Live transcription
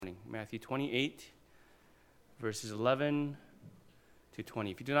Matthew 28, verses 11 to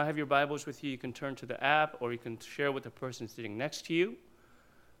 20. If you do not have your Bibles with you, you can turn to the app or you can share with the person sitting next to you.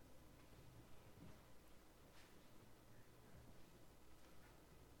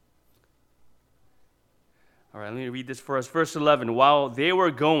 All right, let me read this for us. Verse 11, while they were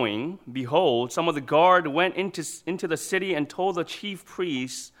going, behold, some of the guard went into the city and told the chief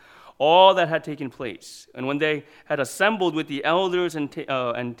priests all that had taken place. And when they had assembled with the elders and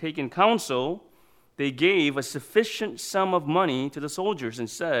taken counsel, they gave a sufficient sum of money to the soldiers and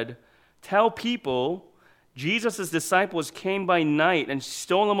said, tell people, Jesus' disciples came by night and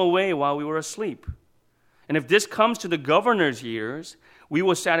stole him away while we were asleep. And if this comes to the governor's ears, we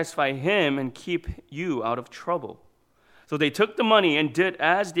will satisfy him and keep you out of trouble. So they took the money and did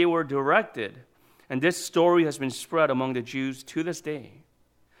as they were directed. And this story has been spread among the Jews to this day.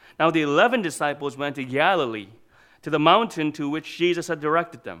 Now the 11 disciples went to Galilee, to the mountain to which Jesus had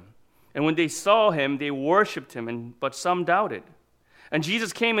directed them. And when they saw him, they worshipped him, but some doubted. And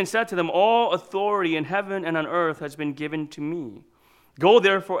Jesus came and said to them, all authority in heaven and on earth has been given to me. Go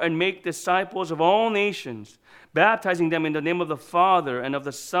therefore and make disciples of all nations, baptizing them in the name of the Father and of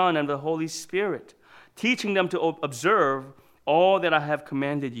the Son and of the Holy Spirit, teaching them to observe all that I have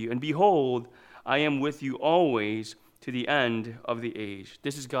commanded you. And behold, I am with you always to the end of the age.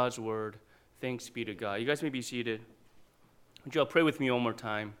 This is God's word. Thanks be to God. You guys may be seated. Would you all pray with me one more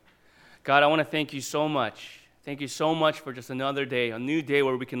time? God, I want to thank you so much. Thank you so much for just another day, a new day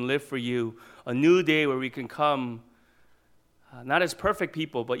where we can live for you, a new day where we can come not as perfect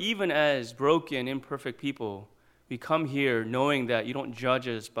people, but even as broken, imperfect people, we come here knowing that you don't judge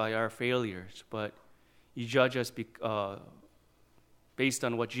us by our failures, but you judge us based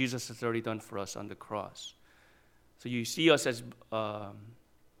on what Jesus has already done for us on the cross. So you see us as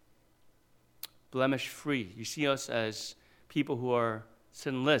blemish-free. You see us as people who are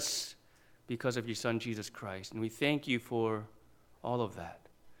sinless because of your Son, Jesus Christ. And we thank you for all of that.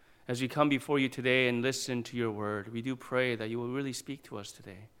 As we come before you today and listen to your word, we do pray that you will really speak to us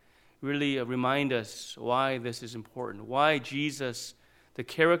today. Really remind us why this is important, why Jesus, the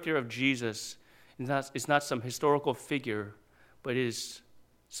character of Jesus, is not some historical figure, but is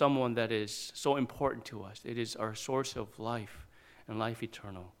someone that is so important to us. It is our source of life and life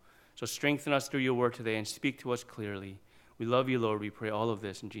eternal. So strengthen us through your word today and speak to us clearly. We love you, Lord. We pray all of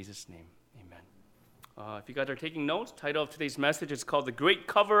this in Jesus' name. If you guys are taking notes, the title of today's message is called The Great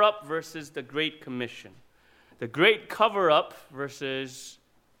Cover-Up versus the Great Commission. The Great Cover-Up versus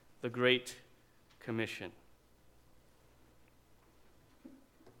the Great Commission.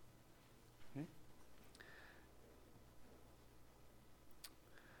 Okay.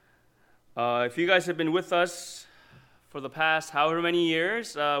 If you guys have been with us for the past however many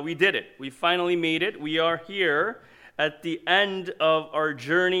years, we did it. We finally made it. We are here at the end of our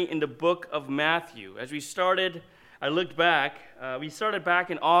journey in the book of Matthew. As we started, I looked back, we started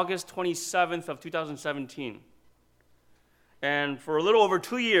back in August 27th of 2017. And for a little over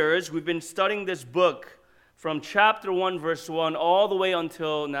 2 years, we've been studying this book from chapter 1, verse 1, all the way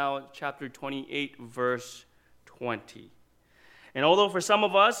until now, chapter 28, verse 20. And although for some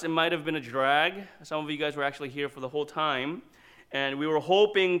of us, it might have been a drag, some of you guys were actually here for the whole time, and we were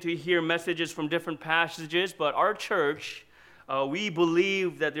hoping to hear messages from different passages, but our church, we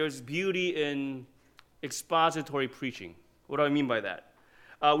believe that there's beauty in expository preaching. What do I mean by that?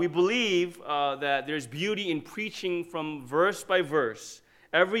 We believe that there's beauty in preaching from verse by verse,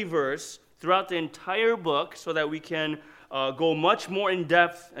 every verse, throughout the entire book, so that we can go much more in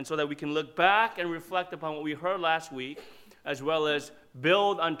depth, and so that we can look back and reflect upon what we heard last week, as well as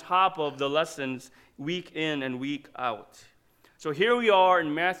build on top of the lessons week in and week out. So here we are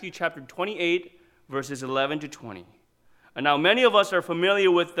in Matthew chapter 28, verses 11 to 20. And now many of us are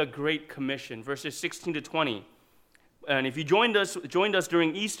familiar with the Great Commission, verses 16 to 20. And if you joined us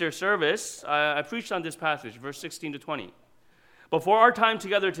during Easter service, I preached on this passage, verse 16 to 20. But for our time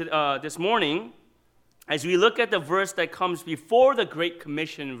together this morning, as we look at the verse that comes before the Great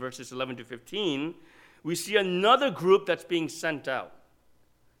Commission, verses 11 to 15, we see another group that's being sent out.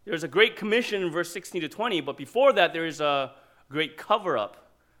 There's a Great Commission in verse 16 to 20, but before that there is a Great Cover-Up,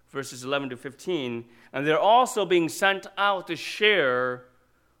 verses 11 to 15, and they're also being sent out to share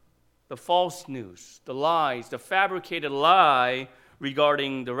the false news, the lies, the fabricated lie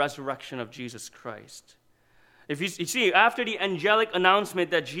regarding the resurrection of Jesus Christ. If you see, after the angelic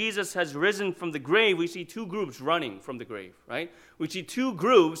announcement that Jesus has risen from the grave, we see two groups running from the grave, right? We see two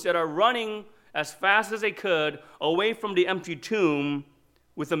groups that are running as fast as they could away from the empty tomb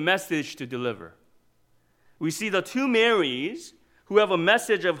with a message to deliver. We see the two Marys who have a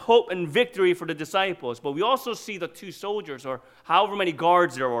message of hope and victory for the disciples. But we also see the two soldiers, or however many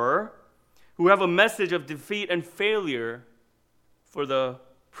guards there were, who have a message of defeat and failure for the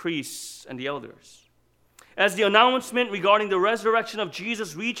priests and the elders. As the announcement regarding the resurrection of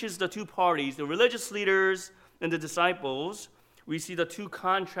Jesus reaches the two parties, the religious leaders and the disciples, we see the two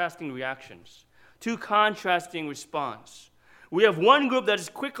contrasting reactions, two contrasting responses. We have one group that is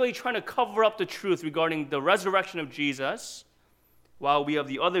quickly trying to cover up the truth regarding the resurrection of Jesus, while we have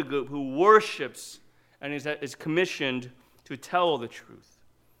the other group who worships and is commissioned to tell the truth.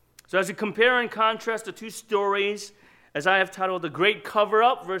 So as we compare and contrast the two stories, as I have titled, The Great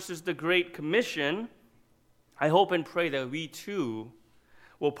Cover-Up versus The Great Commission, I hope and pray that we too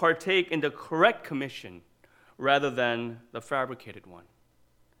will partake in the correct commission rather than the fabricated one.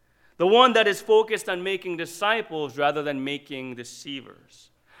 The one that is focused on making disciples rather than making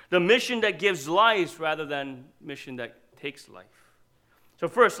deceivers. The mission that gives life rather than mission that takes life. So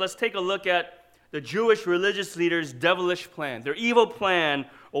first, let's take a look at the Jewish religious leaders' devilish plan, their evil plan,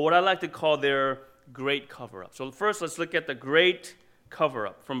 or what I like to call their great cover-up. So first, let's look at the great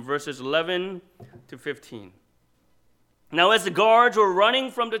cover-up from verses 11 to 15. Now, as the guards were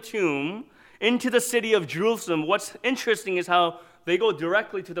running from the tomb into the city of Jerusalem, what's interesting is how they go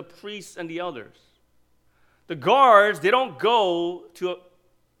directly to the priests and the elders. The guards, they don't go to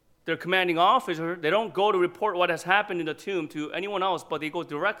their commanding officer. They don't go to report what has happened in the tomb to anyone else, but they go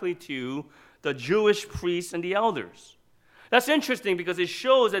directly to the Jewish priests and the elders. That's interesting because it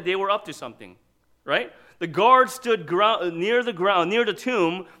shows that they were up to something, right? The guards stood near the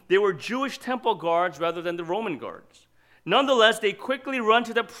tomb. They were Jewish temple guards rather than the Roman guards. Nonetheless, they quickly run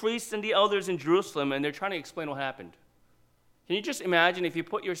to the priests and the elders in Jerusalem, and they're trying to explain what happened. Can you just imagine if you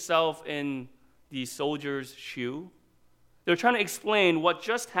put yourself in the soldier's shoe? They're trying to explain what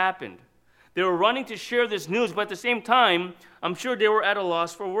just happened. They were running to share this news, but at the same time, I'm sure they were at a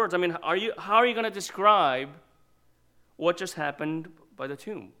loss for words. I mean, how are you going to describe what just happened by the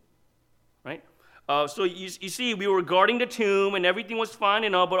tomb, right? So you see, we were guarding the tomb, and everything was fine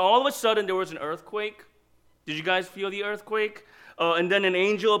and all, but all of a sudden, there was an earthquake. Did you guys feel the earthquake? And then an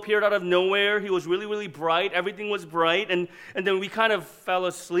angel appeared out of nowhere. He was really, really bright. Everything was bright. And then we kind of fell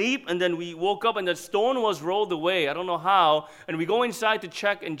asleep. And then we woke up and the stone was rolled away. I don't know how. And we go inside to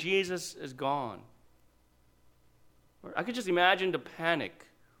check and Jesus is gone. I could just imagine the panic,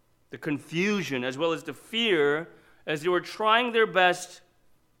 the confusion, as well as the fear as they were trying their best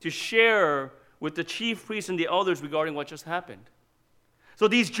to share with the chief priests and the elders regarding what just happened. So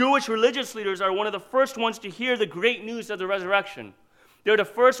these Jewish religious leaders are one of the first ones to hear the great news of the resurrection. They're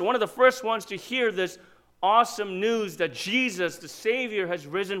one of the first ones to hear this awesome news that Jesus, the Savior, has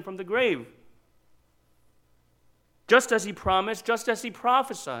risen from the grave. Just as he promised, just as he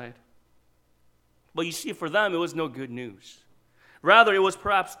prophesied. But you see, for them, it was no good news. Rather, it was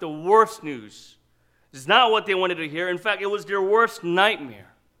perhaps the worst news. It's not what they wanted to hear. In fact, it was their worst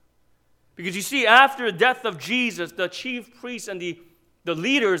nightmare. Because you see, after the death of Jesus, the chief priests and the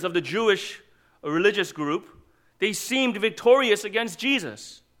leaders of the Jewish religious group, they seemed victorious against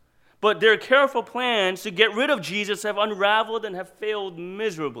Jesus. But their careful plans to get rid of Jesus have unraveled and have failed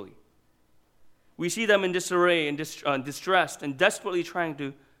miserably. We see them in disarray and distressed and desperately trying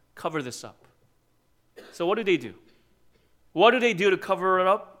to cover this up. So what do? What do they do to cover it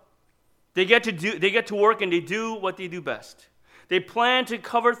up? They get to work and they do what they do best. They plan to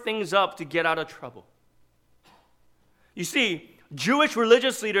cover things up to get out of trouble. You see, Jewish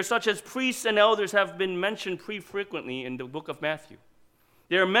religious leaders such as priests and elders have been mentioned pretty frequently in the book of Matthew.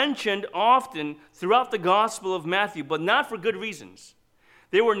 They are mentioned often throughout the Gospel of Matthew, but not for good reasons.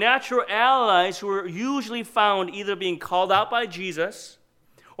 They were natural allies who were usually found either being called out by Jesus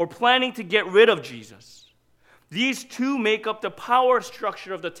or planning to get rid of Jesus. These two make up the power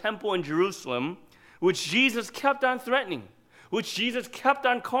structure of the temple in Jerusalem, which Jesus kept on threatening, which Jesus kept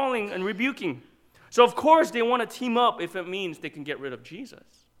on calling and rebuking. So, of course, they want to team up if it means they can get rid of Jesus.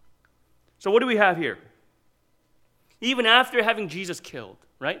 So what do we have here? Even after having Jesus killed,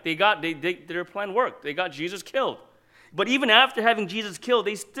 right? Their plan worked. They got Jesus killed. But even after having Jesus killed,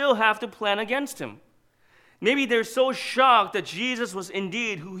 they still have to plan against him. Maybe they're so shocked that Jesus was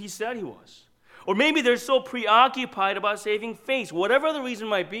indeed who he said he was. Or maybe they're so preoccupied about saving face. Whatever the reason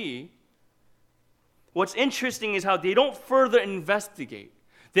might be, what's interesting is how they don't further investigate.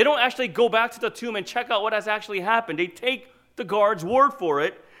 They don't actually go back to the tomb and check out what has actually happened. They take the guard's word for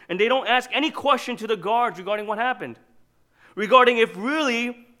it, and they don't ask any question to the guards regarding what happened. Regarding if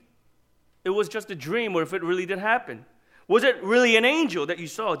really it was just a dream or if it really did happen. Was it really an angel that you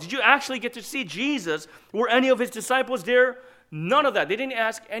saw? Did you actually get to see Jesus? Were any of his disciples there? None of that. They didn't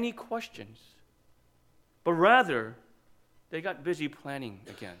ask any questions. But rather, They got busy planning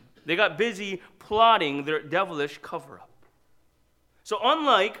again. They got busy plotting their devilish cover-up. So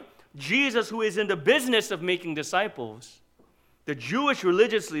unlike Jesus, who is in the business of making disciples, the Jewish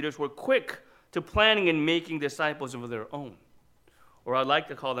religious leaders were quick to planning and making disciples of their own. Or I'd like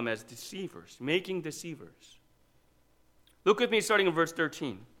to call them as deceivers, making deceivers. Look with me starting in verse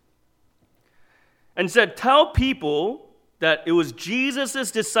 13. And said, tell people that it was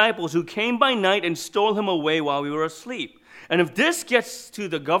Jesus' disciples who came by night and stole him away while we were asleep. And if this gets to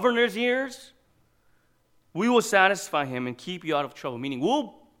the governor's ears, we will satisfy him and keep you out of trouble. Meaning,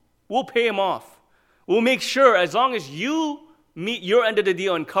 we'll pay him off. We'll make sure, as long as you meet your end of the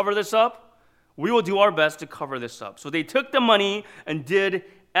deal and cover this up, we will do our best to cover this up. So they took the money and did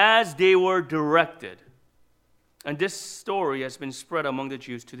as they were directed. And this story has been spread among the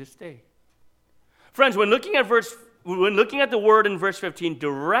Jews to this day. Friends, when looking at the word in verse 15,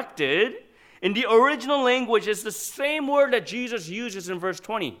 directed, in the original language is the same word that Jesus uses in verse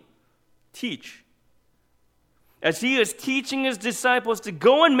 20, teach. As he is teaching his disciples to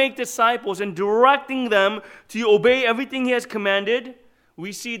go and make disciples and directing them to obey everything he has commanded,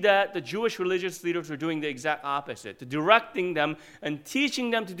 we see that the Jewish religious leaders were doing the exact opposite, to directing them and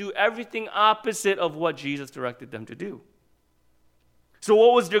teaching them to do everything opposite of what Jesus directed them to do. So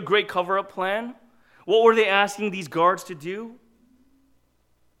what was their great cover-up plan? What were they asking these guards to do?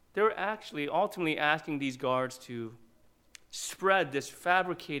 They were actually ultimately asking these guards to spread this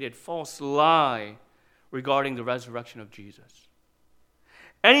fabricated false lie regarding the resurrection of Jesus.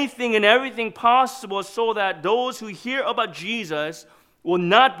 Anything and everything possible so that those who hear about Jesus will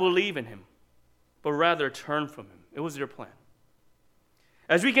not believe in him, but rather turn from him. It was their plan.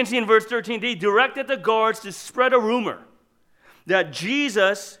 As we can see in verse 13, they directed the guards to spread a rumor that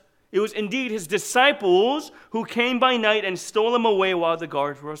Jesus, it was indeed his disciples who came by night and stole him away while the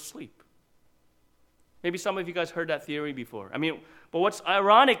guards were asleep. Maybe some of you guys heard that theory before. But what's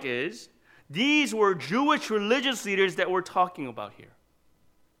ironic is, these were Jewish religious leaders that we're talking about here.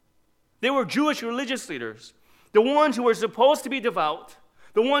 They were Jewish religious leaders. The ones who were supposed to be devout,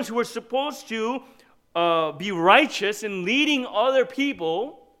 the ones who were supposed to be righteous in leading other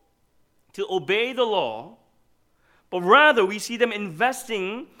people to obey the law, but rather we see them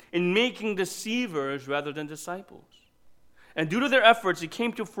investing in making deceivers rather than disciples. And due to their efforts, it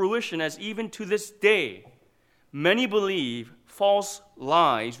came to fruition as even to this day, many believe false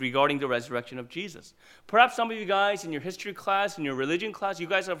lies regarding the resurrection of Jesus. Perhaps some of you guys in your history class, in your religion class, you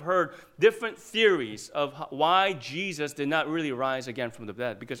guys have heard different theories of why Jesus did not really rise again from the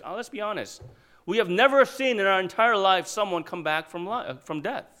dead. Because let's be honest, we have never seen in our entire life someone come back from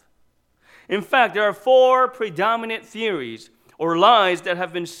death. In fact, there are 4 predominant theories or lies that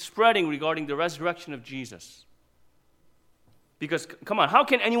have been spreading regarding the resurrection of Jesus. Because, come on, how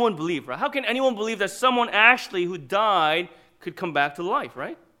can anyone believe, right? How can anyone believe that someone actually who died could come back to life,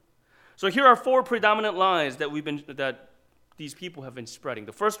 right? So here are 4 predominant lies that these people have been spreading.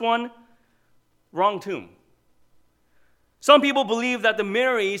 The first one, wrong tomb. Some people believe that the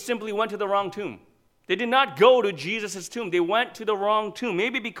Mary simply went to the wrong tomb. They did not go to Jesus' tomb. They went to the wrong tomb.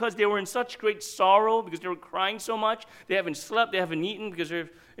 Maybe because they were in such great sorrow, because they were crying so much, they haven't slept, they haven't eaten, because they're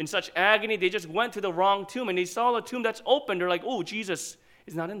in such agony, they just went to the wrong tomb, and they saw a tomb that's open. They're like, oh, Jesus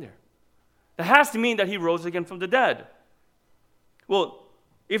is not in there. That has to mean that he rose again from the dead. Well,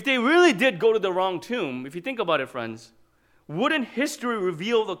 if they really did go to the wrong tomb, if you think about it, friends, wouldn't history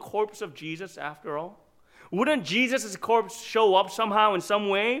reveal the corpse of Jesus after all? Wouldn't Jesus' corpse show up somehow in some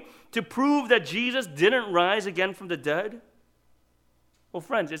way to prove that Jesus didn't rise again from the dead? Well,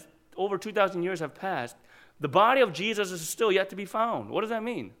 friends, it's over 2,000 years have passed. The body of Jesus is still yet to be found. What does that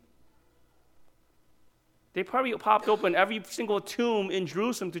mean? They probably popped open every single tomb in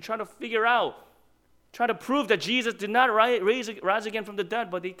Jerusalem to try to prove that Jesus did not rise again from the dead,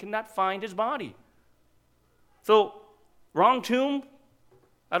 but they cannot find his body. So, wrong tomb?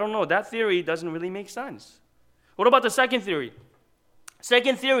 I don't know. That theory doesn't really make sense. What about the second theory?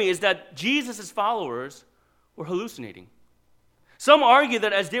 Second theory is that Jesus' followers were hallucinating. Some argue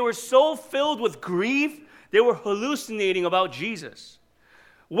that as they were so filled with grief, they were hallucinating about Jesus.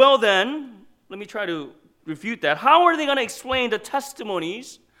 Well then, let me try to refute that. How are they going to explain the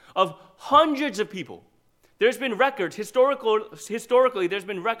testimonies of hundreds of people? There's been records, historically, there's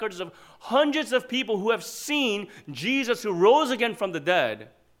been records of hundreds of people who have seen Jesus who rose again from the dead,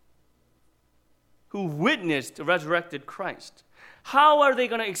 who witnessed the resurrected Christ. How are they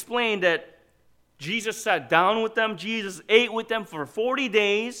going to explain that Jesus sat down with them, Jesus ate with them for 40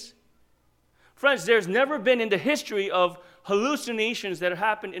 days? Friends, there's never been in the history of hallucinations that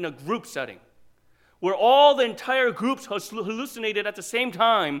happened in a group setting, where all the entire groups hallucinated at the same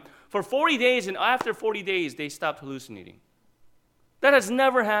time for 40 days, and after 40 days, they stopped hallucinating. That has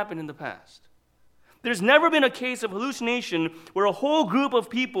never happened in the past. There's never been a case of hallucination where a whole group of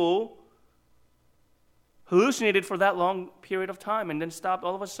people hallucinated for that long period of time and then stopped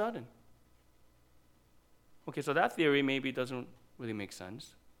all of a sudden. Okay, so that theory maybe doesn't really make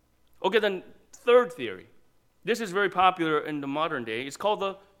sense. Okay, then third theory. This is very popular in the modern day. It's called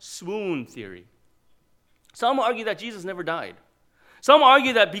the swoon theory. Some argue that Jesus never died. Some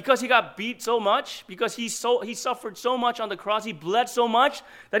argue that because he got beat so much, because he suffered so much on the cross, he bled so much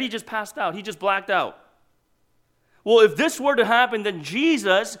that he just passed out. He just blacked out. Well, if this were to happen, then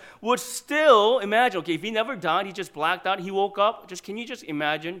Jesus would still imagine, okay, if he never died, he just blacked out, he woke up. Can you just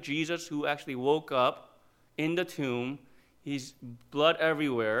imagine Jesus who actually woke up in the tomb, he's blood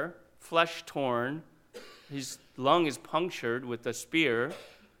everywhere, flesh torn, his lung is punctured with a spear.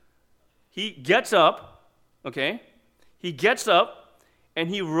 He gets up, okay? He gets up and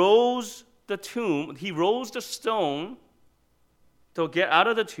he rolls the stone to get out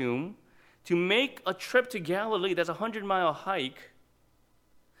of the tomb, to make a trip to Galilee that's a 100-mile hike.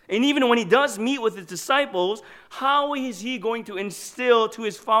 And even when he does meet with his disciples, how is he going to instill to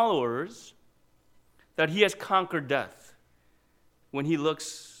his followers that he has conquered death when he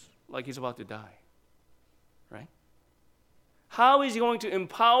looks like he's about to die? Right? How is he going to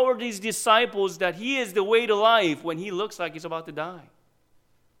empower these disciples that he is the way to life when he looks like he's about to die?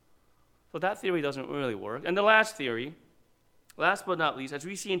 So that theory doesn't really work. And the last theory, last but not least, as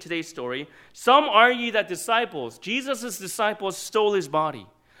we see in today's story, some argue that Jesus' disciples stole his body.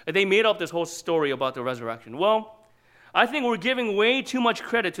 And they made up this whole story about the resurrection. Well, I think we're giving way too much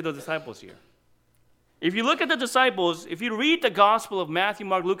credit to the disciples here. If you look at the disciples, if you read the Gospel of Matthew,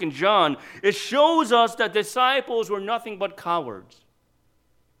 Mark, Luke, and John, it shows us that disciples were nothing but cowards.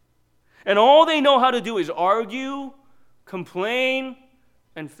 And all they know how to do is argue, complain,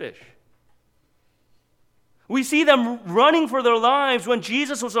 and fish. We see them running for their lives when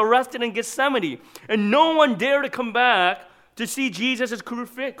Jesus was arrested in Gethsemane, and no one dared to come back to see Jesus'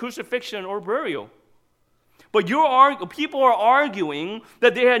 crucifixion or burial. But people are arguing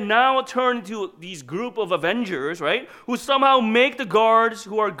that they had now turned into these group of avengers, right, who somehow make the guards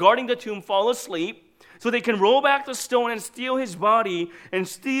who are guarding the tomb fall asleep so they can roll back the stone and steal his body and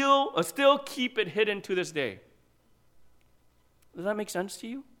still keep it hidden to this day. Does that make sense to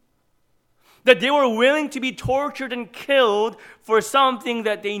you? That they were willing to be tortured and killed for something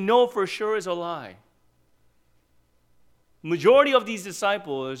that they know for sure is a lie. Majority of these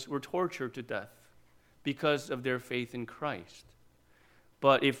disciples were tortured to death because of their faith in Christ.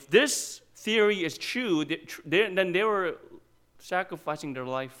 But if this theory is true, then they were sacrificing their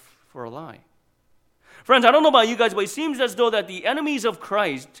life for a lie. Friends, I don't know about you guys, but it seems as though that the enemies of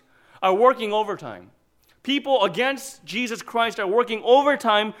Christ are working overtime. People against Jesus Christ are working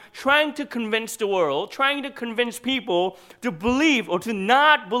overtime trying to convince the world, trying to convince people to believe or to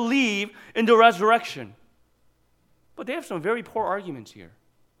not believe in the resurrection. But they have some very poor arguments here.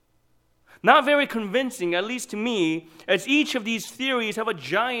 Not very convincing, at least to me, as each of these theories have a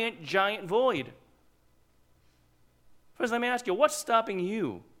giant, giant void. First, let me ask you, what's stopping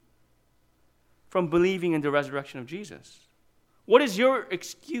you from believing in the resurrection of Jesus? What is your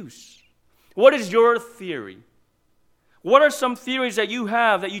excuse? What is your theory? What are some theories that you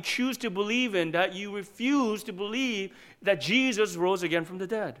have that you choose to believe in, that you refuse to believe that Jesus rose again from the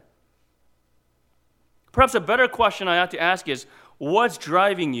dead? Perhaps a better question I have to ask is, what's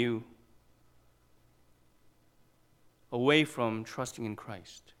driving you away from trusting in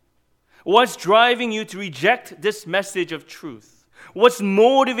Christ? What's driving you to reject this message of truth? What's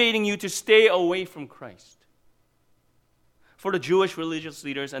motivating you to stay away from Christ? For the Jewish religious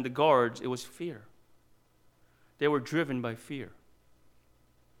leaders and the guards, it was fear. They were driven by fear.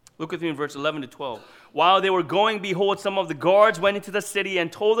 Look with me in verse 11 to 12. While they were going, behold, some of the guards went into the city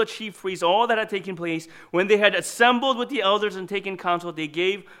and told the chief priests all that had taken place. When they had assembled with the elders and taken counsel, they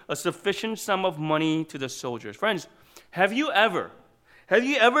gave a sufficient sum of money to the soldiers. Friends, have you ever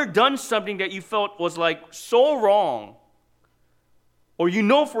done something that you felt was like so wrong, or you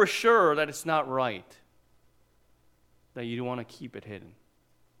know for sure that it's not right, that you don't want to keep it hidden?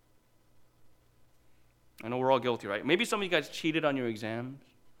 I know we're all guilty, right? Maybe some of you guys cheated on your exams.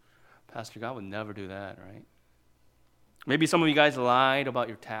 Pastor, God would never do that, right? Maybe some of you guys lied about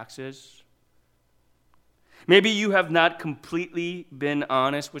your taxes. Maybe you have not completely been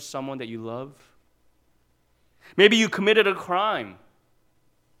honest with someone that you love. Maybe you committed a crime,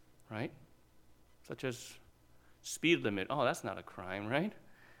 right? Such as speed limit. Oh, that's not a crime, right?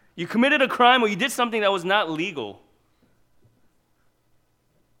 You committed a crime or you did something that was not legal.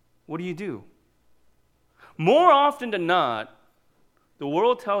 What do? More often than not, the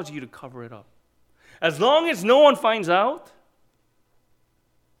world tells you to cover it up. As long as no one finds out,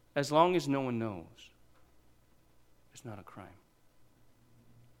 as long as no one knows, it's not a crime.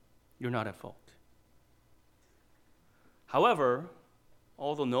 You're not at fault. However,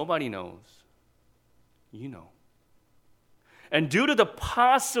 although nobody knows, you know. And due to the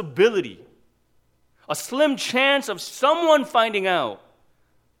possibility, a slim chance of someone finding out,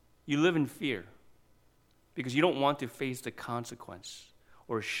 you live in fear because you don't want to face the consequence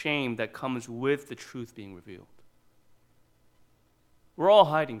or shame that comes with the truth being revealed. We're all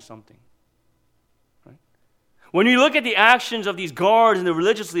hiding something. Right? When you look at the actions of these guards and the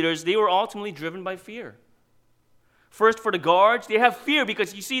religious leaders, they were ultimately driven by fear. First, for the guards, they have fear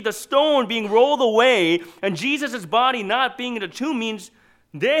because you see the stone being rolled away and Jesus' body not being in the tomb means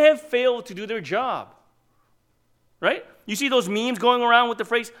they have failed to do their job. Right? You see those memes going around with the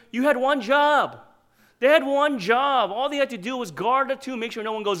phrase, you had one job. They had one job. All they had to do was guard the tomb, make sure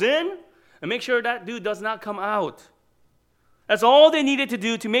no one goes in, and make sure that dude does not come out. That's all they needed to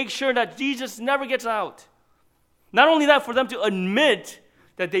do to make sure that Jesus never gets out. Not only that, for them to admit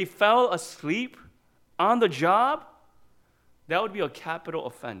that they fell asleep on the job, that would be a capital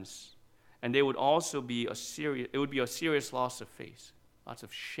offense. And they would also be a serious loss of faith. Lots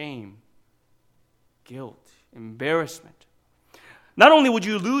of shame, guilt, embarrassment. Not only would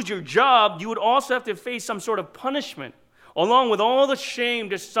you lose your job, you would also have to face some sort of punishment, along with all the shame,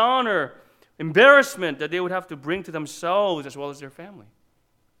 dishonor, embarrassment that they would have to bring to themselves as well as their family.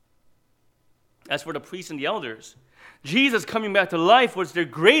 As for the priests and the elders, Jesus coming back to life was their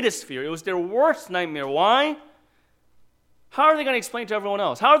greatest fear. It was their worst nightmare. Why? How are they going to explain to everyone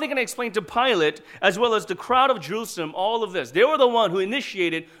else? How are they going to explain to Pilate as well as the crowd of Jerusalem all of this? They were the one who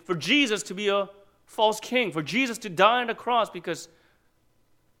initiated for Jesus to be a false king, for Jesus to die on the cross because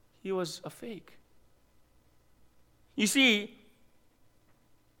he was a fake. You see,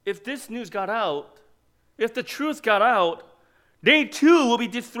 if this news got out, if the truth got out, they too will be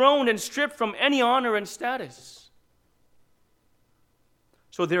dethroned and stripped from any honor and status.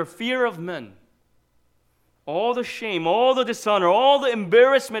 So their fear of men, all the shame, all the dishonor, all the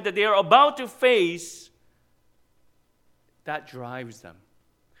embarrassment that they are about to face, that drives them.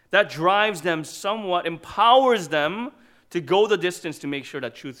 That drives them somewhat, empowers them to go the distance to make sure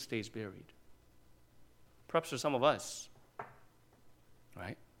that truth stays buried. Perhaps for some of us,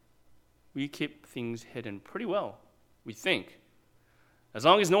 right? We keep things hidden pretty well, we think. As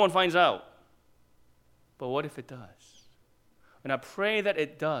long as no one finds out. But what if it does? And I pray that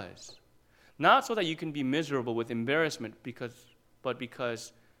it does. Not so that you can be miserable with embarrassment, but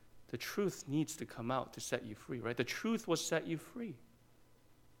because the truth needs to come out to set you free, right? The truth will set you free.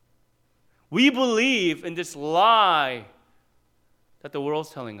 We believe in this lie that the world's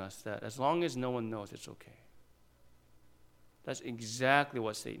telling us that as long as no one knows, it's okay. That's exactly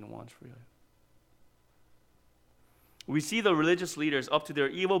what Satan wants for you. We see the religious leaders up to their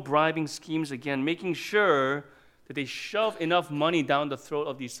evil bribing schemes again, making sure that they shove enough money down the throat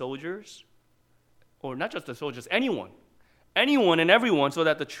of these soldiers, or not just the soldiers, anyone and everyone, so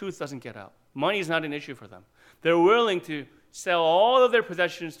that the truth doesn't get out. Money is not an issue for them. They're willing to sell all of their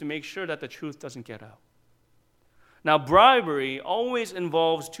possessions to make sure that the truth doesn't get out. Now, bribery always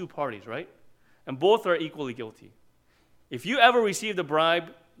involves two parties, right? And both are equally guilty. If you ever received a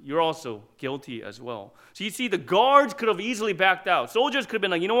bribe, you're also guilty as well. So you see, the guards could have easily backed out. Soldiers could have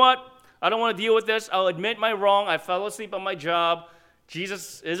been like, you know what? I don't want to deal with this. I'll admit my wrong. I fell asleep on my job.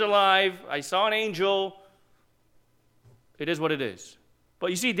 Jesus is alive. I saw an angel. It is what it is.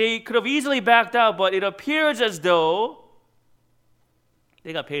 But you see, they could have easily backed out, but it appears as though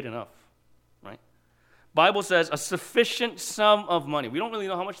they got paid enough, right? Bible says a sufficient sum of money. We don't really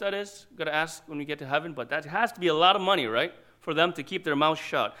know how much that is. We've got to ask when we get to heaven, but that has to be a lot of money, right? For them to keep their mouth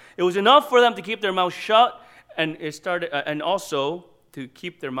shut. It was enough for them to keep their mouth shut, and and also to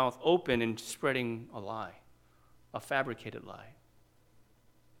keep their mouth open and spreading a lie, a fabricated lie.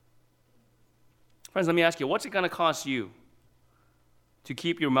 Friends, let me ask you, what's it going to cost you to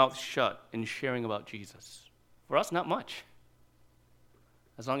keep your mouth shut in sharing about Jesus? For us, not much.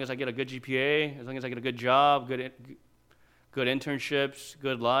 As long as I get a good GPA, as long as I get a good job, good internships,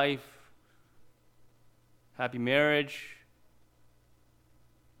 good life, happy marriage,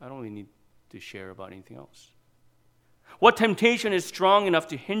 I don't really need to share about anything else. What temptation is strong enough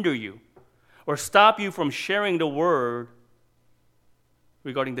to hinder you or stop you from sharing the word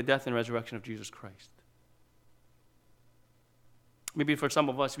regarding the death and resurrection of Jesus Christ? Maybe for some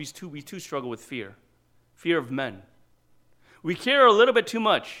of us, we too struggle with fear of men. We care a little bit too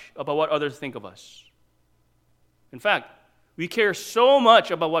much about what others think of us. In fact, we care so much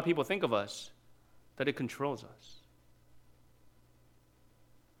about what people think of us that it controls us.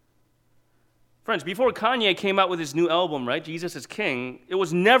 Friends, before Kanye came out with his new album, right, Jesus is King, it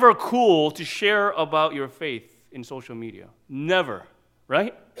was never cool to share about your faith in social media. Never,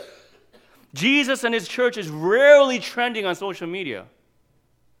 right? Jesus and his church is rarely trending on social media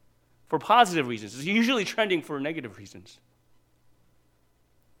for positive reasons. It's usually trending for negative reasons.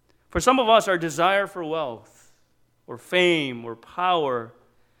 For some of us, our desire for wealth or fame or power,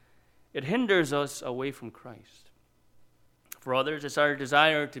 it hinders us away from Christ. For others, it's our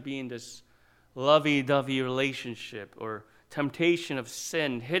desire to be in this lovey-dovey relationship or temptation of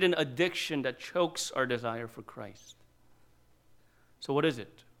sin, hidden addiction that chokes our desire for Christ. So what is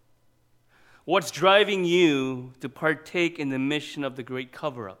it? What's driving you to partake in the mission of the Great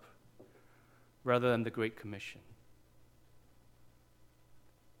Cover-Up rather than the Great Commission?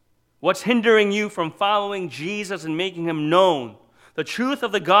 What's hindering you from following Jesus and making him known, the truth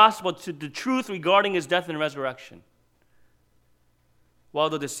of the gospel, to the truth regarding his death and resurrection? While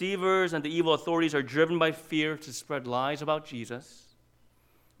the deceivers and the evil authorities are driven by fear to spread lies about Jesus,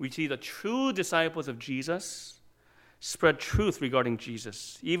 we see the true disciples of Jesus spread truth regarding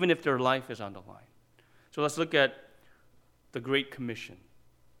Jesus, even if their life is on the line. So let's look at the Great Commission.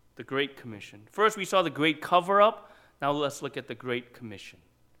 The Great Commission. First, we saw the Great Cover-Up. Now let's look at the Great Commission.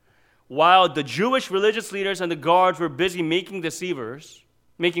 While the Jewish religious leaders and the guards were busy making deceivers,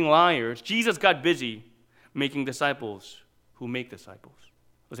 making liars, Jesus got busy making disciples who make disciples.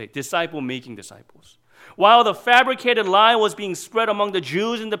 Let's say, disciple-making disciples. While the fabricated lie was being spread among the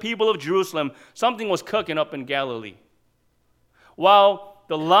Jews and the people of Jerusalem, something was cooking up in Galilee. While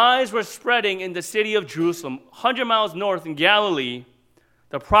the lies were spreading in the city of Jerusalem, 100 miles north in Galilee,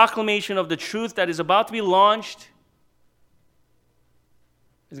 the proclamation of the truth that is about to be launched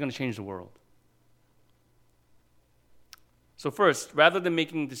is going to change the world. So first, rather than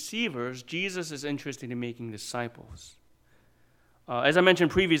making deceivers, Jesus is interested in making disciples. As I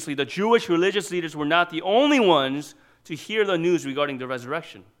mentioned previously, the Jewish religious leaders were not the only ones to hear the news regarding the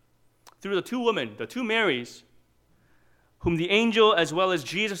resurrection. Through the two women, the two Marys, whom the angel as well as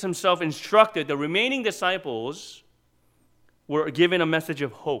Jesus himself instructed, the remaining disciples were given a message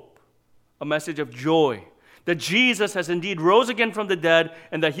of hope, a message of joy, that Jesus has indeed rose again from the dead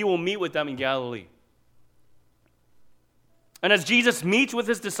and that he will meet with them in Galilee. And as Jesus meets with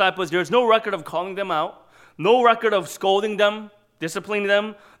his disciples, there's no record of calling them out, no record of scolding them, disciplining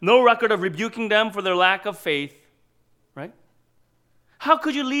them, no record of rebuking them for their lack of faith, right? How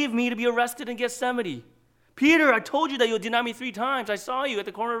could you leave me to be arrested in Gethsemane? Peter, I told you that you'll deny me 3 times. I saw you at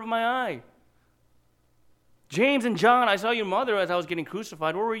the corner of my eye. James and John, I saw your mother as I was getting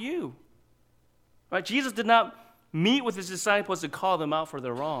crucified. Where were you? Right? Jesus did not meet with his disciples to call them out for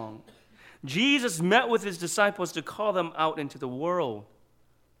their wrong. Jesus met with his disciples to call them out into the world.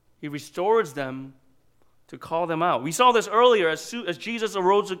 He restores them to call them out. We saw this earlier as Jesus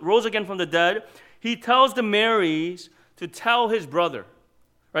rose again from the dead. He tells the Marys to tell his brother,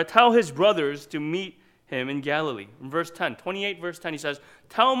 right? Tell his brothers to meet him in Galilee. In verse 10, 28 verse 10, he says,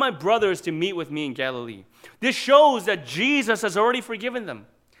 tell my brothers to meet with me in Galilee. This shows that Jesus has already forgiven them.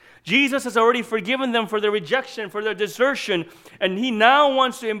 Jesus has already forgiven them for their rejection, for their desertion, and he now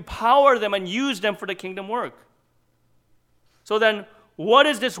wants to empower them and use them for the kingdom work. So then, what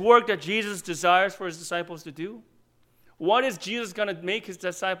is this work that Jesus desires for his disciples to do? What is Jesus going to make his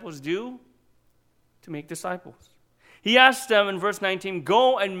disciples do? To make disciples. He asks them in verse 19,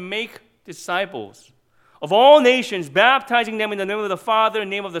 go and make disciples of all nations, baptizing them in the name of the Father, in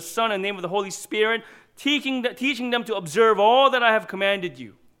the name of the Son, in the name of the Holy Spirit, teaching them to observe all that I have commanded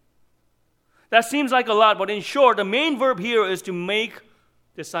you. That seems like a lot, but in short, the main verb here is to make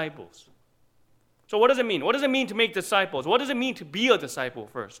disciples. So what does it mean? What does it mean to make disciples? What does it mean to be a disciple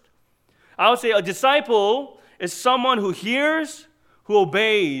first? I would say a disciple is someone who hears, who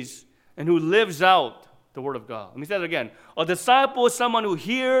obeys, and who lives out the Word of God. Let me say that again. A disciple is someone who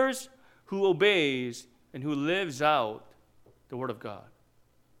hears, who obeys, and who lives out the Word of God.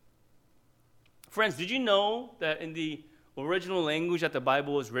 Friends, did you know that in the original language that the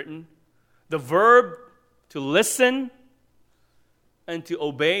Bible was written, the verb to listen and to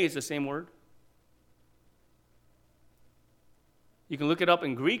obey is the same word? You can look it up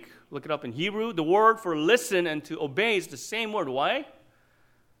in Greek, look it up in Hebrew. The word for listen and to obey is the same word. Why?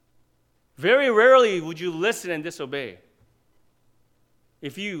 Very rarely would you listen and disobey.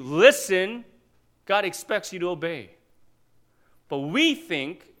 If you listen, God expects you to obey. But we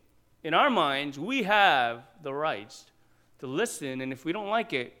think, in our minds, we have the rights to listen, and if we don't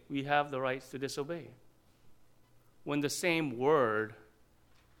like it, we have the rights to disobey. When it's the same word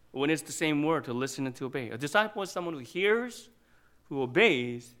to listen and to obey. A disciple is someone who hears, who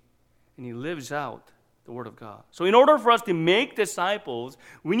obeys, and he lives out the Word of God. So in order for us to make disciples,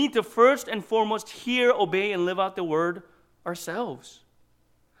 we need to first and foremost hear, obey, and live out the Word ourselves.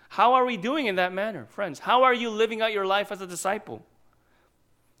 How are we doing in that manner, friends? How are you living out your life as a disciple?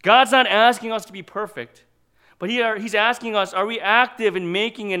 God's not asking us to be perfect, but He's asking us, are we active in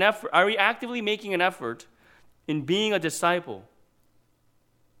making an effort? Are we actively making an effort in being a disciple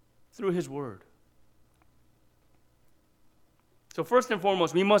through His Word? So first and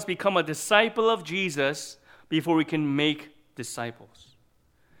foremost, we must become a disciple of Jesus before we can make disciples.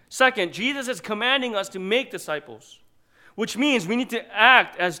 Second, Jesus is commanding us to make disciples, which means we need to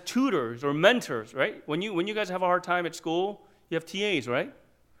act as tutors or mentors, right? When you guys have a hard time at school, you have TAs, right?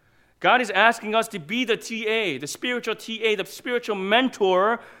 God is asking us to be the TA, the spiritual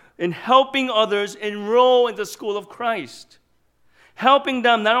mentor in helping others enroll in the school of Christ. Helping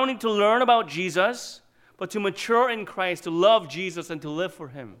them not only to learn about Jesus, but to mature in Christ, to love Jesus, and to live for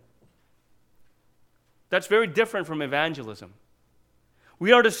Him. That's very different from evangelism.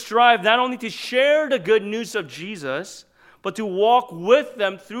 We are to strive not only to share the good news of Jesus, but to walk with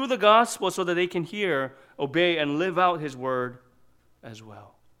them through the gospel so that they can hear, obey, and live out His Word as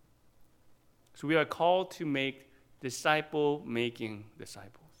well. So we are called to make disciple-making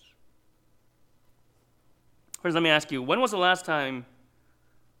disciples. Friends, let me ask you, when was the last time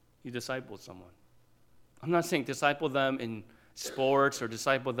you discipled someone? I'm not saying disciple them in sports or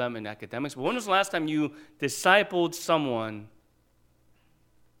disciple them in academics, but when was the last time you discipled someone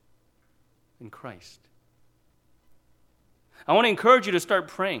in Christ? I want to encourage you to start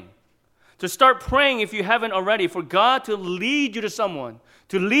praying. To start praying, if you haven't already, for God to lead you to someone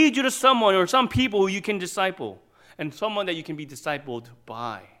or some people who you can disciple, and someone that you can be discipled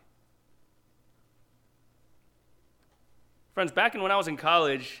by. Friends, back when I was in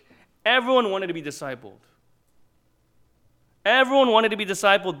college, everyone wanted to be discipled. Everyone wanted to be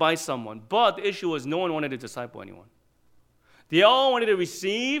discipled by someone, but the issue was no one wanted to disciple anyone. They all wanted to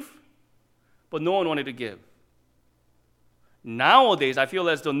receive, but no one wanted to give. Nowadays, I feel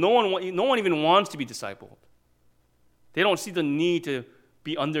as though no one even wants to be discipled. They don't see the need to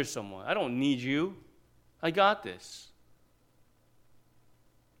be under someone. I don't need you. I got this.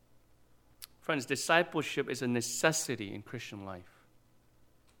 Friends, discipleship is a necessity in Christian life.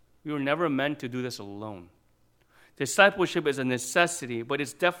 We were never meant to do this alone. Discipleship is a necessity, but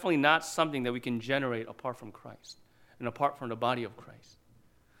it's definitely not something that we can generate apart from Christ and apart from the body of Christ.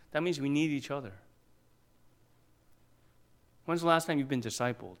 That means we need each other. When's the last time you've been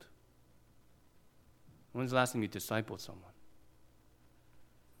discipled? When's the last time you discipled someone?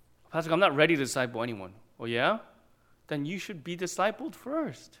 Pastor, I'm not ready to disciple anyone. Oh yeah? Then you should be discipled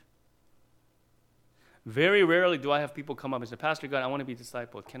first. Very rarely do I have people come up and say, Pastor God, I want to be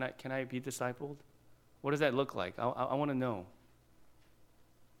discipled. Can I be discipled? What does that look like? I want to know.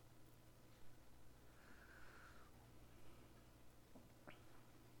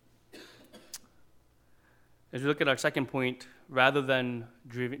 As we look at our second point, rather than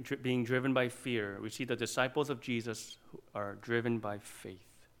being driven by fear, we see the disciples of Jesus are driven by faith,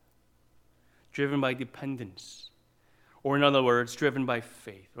 driven by dependence, or in other words, driven by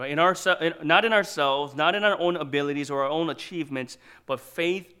faith. Right? Not in ourselves, not in our own abilities or our own achievements, but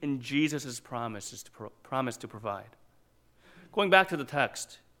faith in Jesus' promise to provide. Going back to the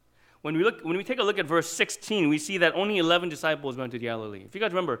text, when we take a look at verse 16, we see that only 11 disciples went to Galilee. If you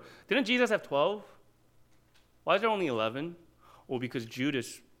guys remember, didn't Jesus have 12? Why is there only 11? Well, because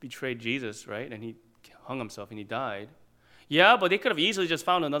Judas betrayed Jesus, right? And he hung himself and he died. Yeah, but they could have easily just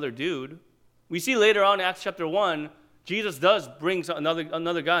found another dude. We see later on in Acts chapter 1, Jesus does bring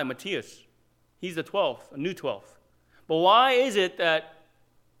another guy, Matthias. He's the 12th, a new 12th. But why is it that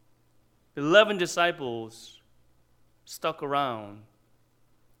 11 disciples stuck around?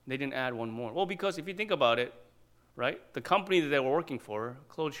 They didn't add one more. Well, because if you think about it, right, the company that they were working for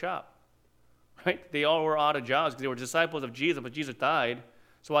closed shop. Right? They all were out of jobs because they were disciples of Jesus, but Jesus died,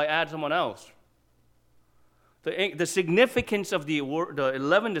 so I add someone else. The significance of the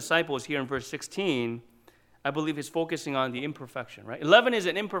 11 disciples here in verse 16, I believe, is focusing on the imperfection. Right? 11 is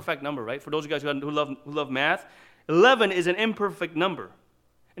an imperfect number, right? For those of you guys who love math, 11 is an imperfect number.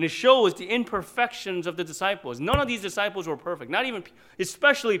 And it shows the imperfections of the disciples. None of these disciples were perfect, not even,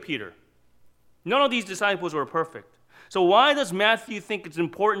 especially Peter. None of these disciples were perfect. So why does Matthew think it's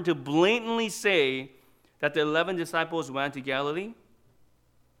important to blatantly say that the 11 disciples went to Galilee?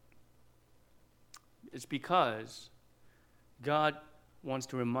 It's because God wants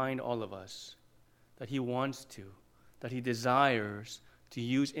to remind all of us that He desires to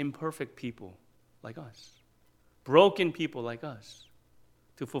use imperfect people like us, broken people like us,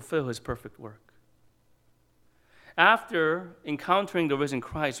 to fulfill His perfect work. after encountering the risen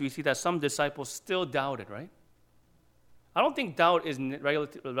Christ, we see that some disciples still doubted, right? I don't think doubt is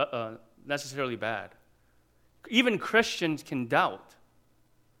necessarily bad. Even Christians can doubt.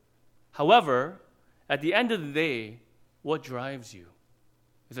 However, at the end of the day, what drives you?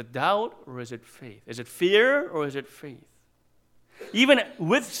 Is it doubt or is it faith? Is it fear or is it faith? Even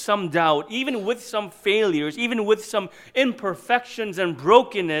with some doubt, even with some failures, even with some imperfections and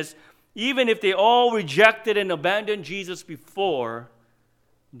brokenness, even if they all rejected and abandoned Jesus before,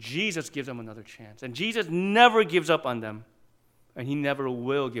 Jesus gives them another chance. And Jesus never gives up on them, and he never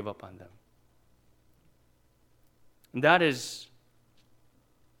will give up on them. And that's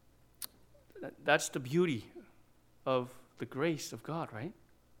the beauty of the grace of God, right?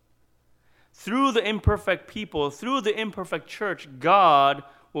 Through the imperfect people, through the imperfect church, God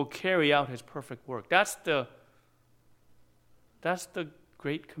will carry out his perfect work. That's the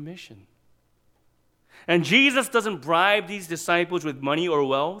Great Commission. And Jesus doesn't bribe these disciples with money or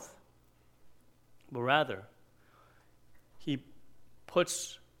wealth, but rather, he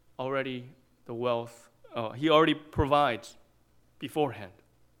puts already the wealth, he already provides beforehand.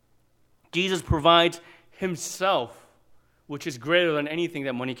 Jesus provides himself, which is greater than anything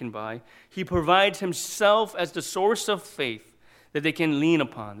that money can buy. He provides himself as the source of faith that they can lean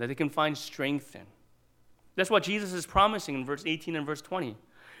upon, that they can find strength in. That's what Jesus is promising in verse 18 and verse 20.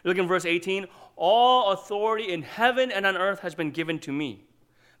 Look in verse 18. All authority in heaven and on earth has been given to me.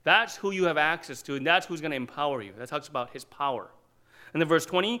 That's who you have access to, and that's who's going to empower you. That talks about his power. And then verse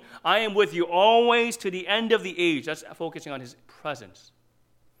 20, I am with you always to the end of the age. That's focusing on his presence.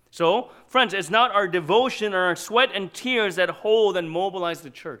 So, friends, it's not our devotion or our sweat and tears that hold and mobilize the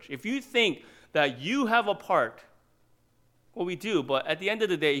church. If you think that you have a part, well, we do, but at the end of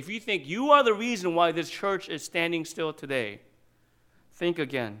the day, if you think you are the reason why this church is standing still today, think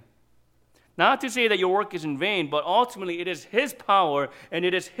again. Not to say that your work is in vain, but ultimately it is his power and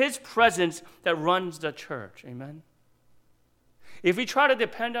it is his presence that runs the church. Amen? If we try to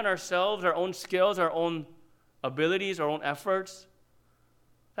depend on ourselves, our own skills, our own abilities, our own efforts,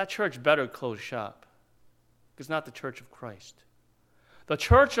 that church better close shop. It's not the church of Christ. The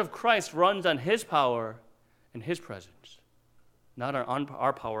church of Christ runs on his power and his presence, not on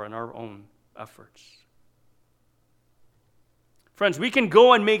our power and our own efforts. Friends, we can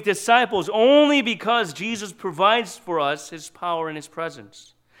go and make disciples only because Jesus provides for us his power and his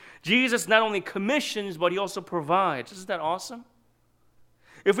presence. Jesus not only commissions, but he also provides. Isn't that awesome?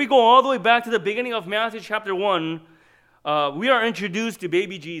 If we go all the way back to the beginning of Matthew chapter 1, we are introduced to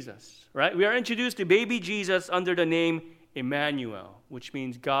baby Jesus, right? We are introduced to baby Jesus under the name Emmanuel, which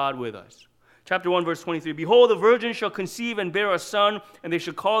means God with us. Chapter 1, verse 23, behold, the virgin shall conceive and bear a son, and they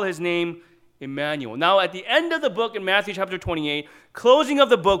shall call his name Emmanuel. Now, at the end of the book in Matthew chapter 28, closing of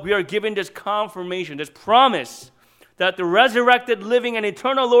the book, we are given this confirmation, this promise that the resurrected, living, and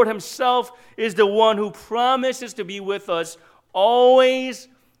eternal Lord himself is the one who promises to be with us always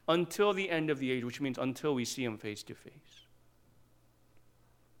until the end of the age, which means until we see him face to face.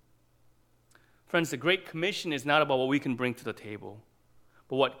 Friends, the Great Commission is not about what we can bring to the table,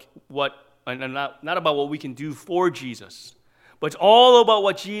 but not about what we can do for Jesus, but it's all about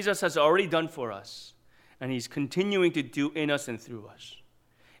what Jesus has already done for us, and he's continuing to do in us and through us.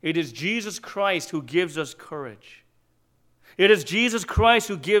 It is Jesus Christ who gives us courage. It is Jesus Christ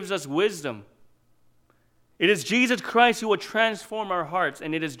who gives us wisdom. It is Jesus Christ who will transform our hearts,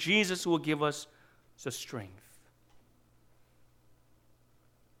 and it is Jesus who will give us the strength.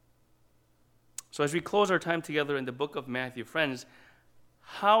 So as we close our time together in the book of Matthew, friends,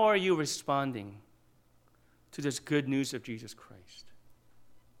 how are you responding to this good news of Jesus Christ?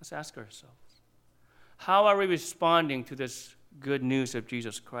 Let's ask ourselves. How are we responding to this good news of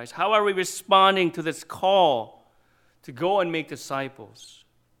Jesus Christ? How are we responding to this call to go and make disciples?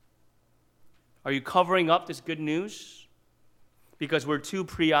 Are you covering up this good news because we're too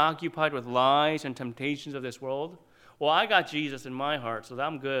preoccupied with lies and temptations of this world? Well, I got Jesus in my heart, so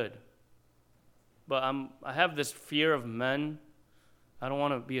I'm good. But I have this fear of men. I don't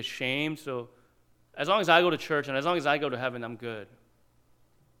want to be ashamed, so as long as I go to church and as long as I go to heaven, I'm good.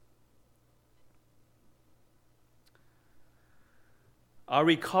 Are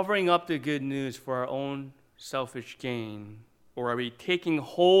we covering up the good news for our own selfish gain? Or are we taking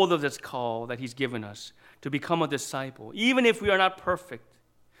hold of this call that he's given us to become a disciple? Even if we are not perfect,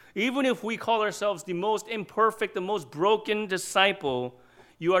 even if we call ourselves the most imperfect, the most broken disciple,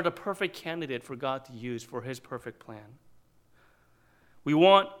 you are the perfect candidate for God to use for his perfect plan. We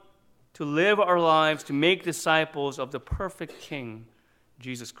want to live our lives to make disciples of the perfect King,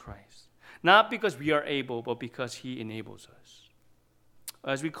 Jesus Christ. Not because we are able, but because he enables us.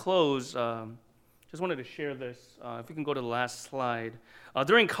 As we close, Just wanted to share this. If we can go to the last slide.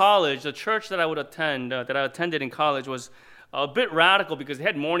 During college, the church that I attended in college was a bit radical because they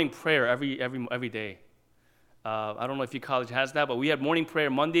had morning prayer every day. I don't know if your college has that, but we had morning prayer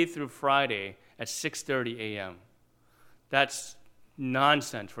Monday through Friday at 6:30 a.m. That's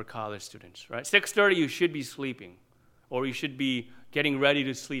nonsense for college students, right? 6:30, you should be sleeping, or you should be getting ready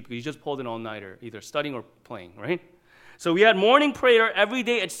to sleep because you just pulled an all-nighter, either studying or playing, right? So we had morning prayer every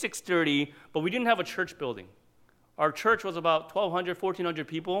day at 6:30, but we didn't have a church building. Our church was about 1,200, 1,400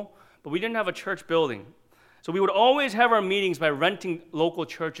 people, but we didn't have a church building. So we would always have our meetings by renting local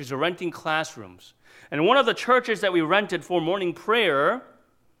churches or renting classrooms. And one of the churches that we rented for morning prayer,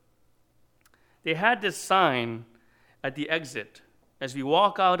 they had this sign at the exit. As we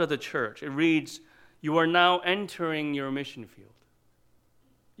walk out of the church, it reads, "You are now entering your mission field."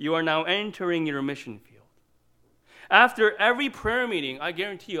 You are now entering your mission field. After every prayer meeting, I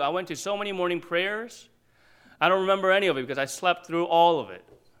guarantee you, I went to so many morning prayers, I don't remember any of it because I slept through all of it.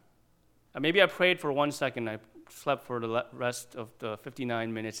 Maybe I prayed for 1 second, I slept for the rest of the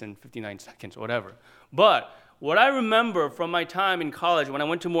 59 minutes and 59 seconds, whatever. But what I remember from my time in college when I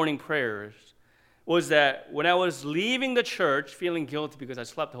went to morning prayers was that when I was leaving the church, feeling guilty because I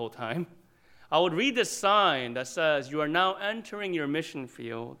slept the whole time, I would read the sign that says, "You are now entering your mission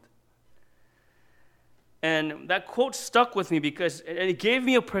field." And that quote stuck with me because it gave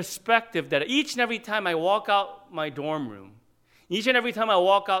me a perspective that each and every time I walk out my dorm room, each and every time I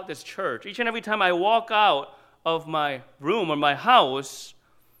walk out this church, each and every time I walk out of my room or my house,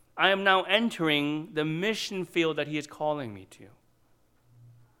 I am now entering the mission field that He is calling me to.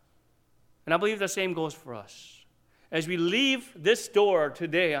 And I believe the same goes for us. As we leave this door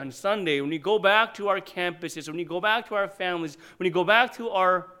today on Sunday, when we go back to our campuses, when we go back to our families, when we go back to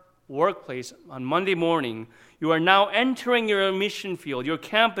our workplace on Monday morning, you are now entering your mission field, your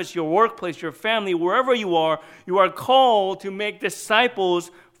campus, your workplace, your family, wherever you are called to make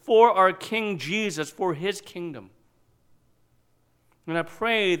disciples for our King Jesus, for His kingdom. And I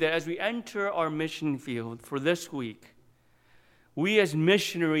pray that as we enter our mission field for this week, we as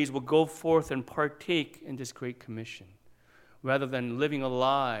missionaries will go forth and partake in this great commission, rather than living a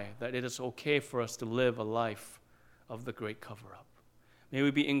lie that it is okay for us to live a life of the great cover-up. May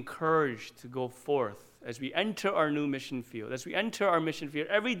we be encouraged to go forth as we enter our new mission field, as we enter our mission field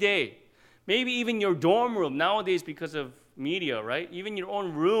every day. Maybe even your dorm room nowadays because of media, right? Even your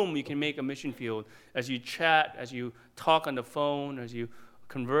own room, you can make a mission field as you chat, as you talk on the phone, as you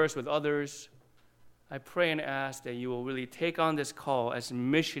converse with others. I pray and ask that you will really take on this call as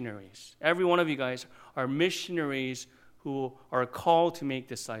missionaries. Every one of you guys are missionaries who are called to make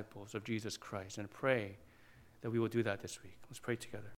disciples of Jesus Christ. And pray that we will do that this week. Let's pray together.